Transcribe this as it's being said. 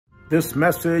This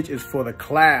message is for the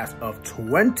class of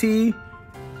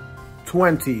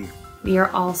 2020. We are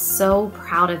all so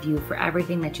proud of you for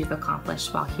everything that you've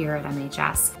accomplished while here at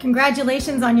MHS.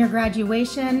 Congratulations on your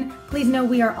graduation. Please know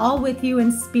we are all with you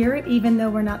in spirit, even though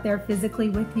we're not there physically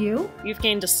with you. You've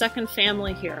gained a second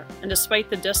family here, and despite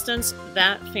the distance,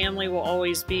 that family will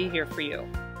always be here for you.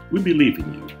 We believe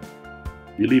in you.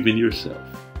 Believe in yourself.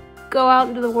 Go out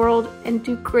into the world and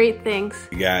do great things.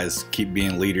 You guys keep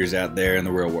being leaders out there in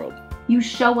the real world. You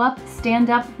show up, stand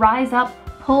up, rise up,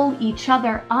 pull each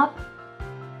other up.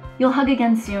 You'll hug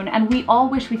again soon, and we all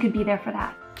wish we could be there for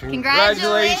that.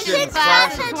 Congratulations,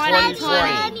 class of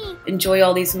 2020. Enjoy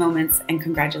all these moments, and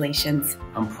congratulations.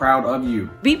 I'm proud of you.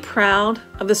 Be proud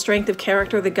of the strength of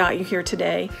character that got you here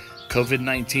today.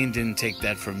 COVID-19 didn't take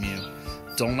that from you.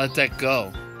 Don't let that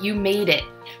go. You made it.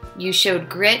 You showed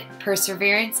grit,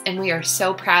 perseverance, and we are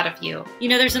so proud of you. You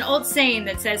know, there's an old saying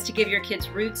that says to give your kids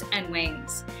roots and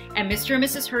wings. And Mr. and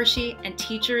Mrs. Hershey and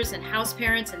teachers and house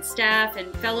parents and staff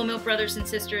and fellow Mill brothers and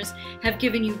sisters have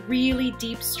given you really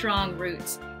deep, strong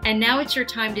roots. And now it's your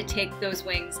time to take those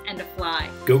wings and to fly.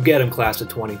 Go get them, class of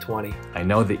 2020. I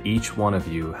know that each one of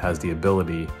you has the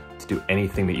ability to do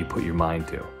anything that you put your mind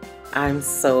to. I'm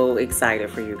so excited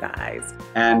for you guys.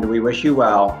 And we wish you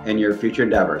well in your future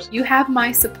endeavors. You have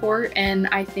my support, and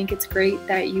I think it's great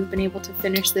that you've been able to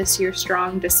finish this year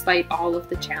strong despite all of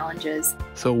the challenges.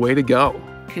 So way to go.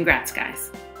 Congrats,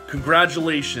 guys.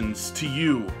 Congratulations to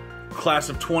you, class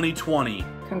of 2020.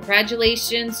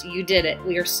 Congratulations, you did it.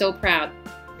 We are so proud.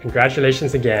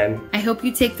 Congratulations again. I hope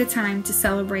you take the time to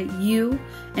celebrate you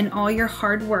and all your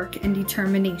hard work and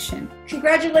determination.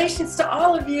 Congratulations to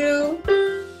all of you.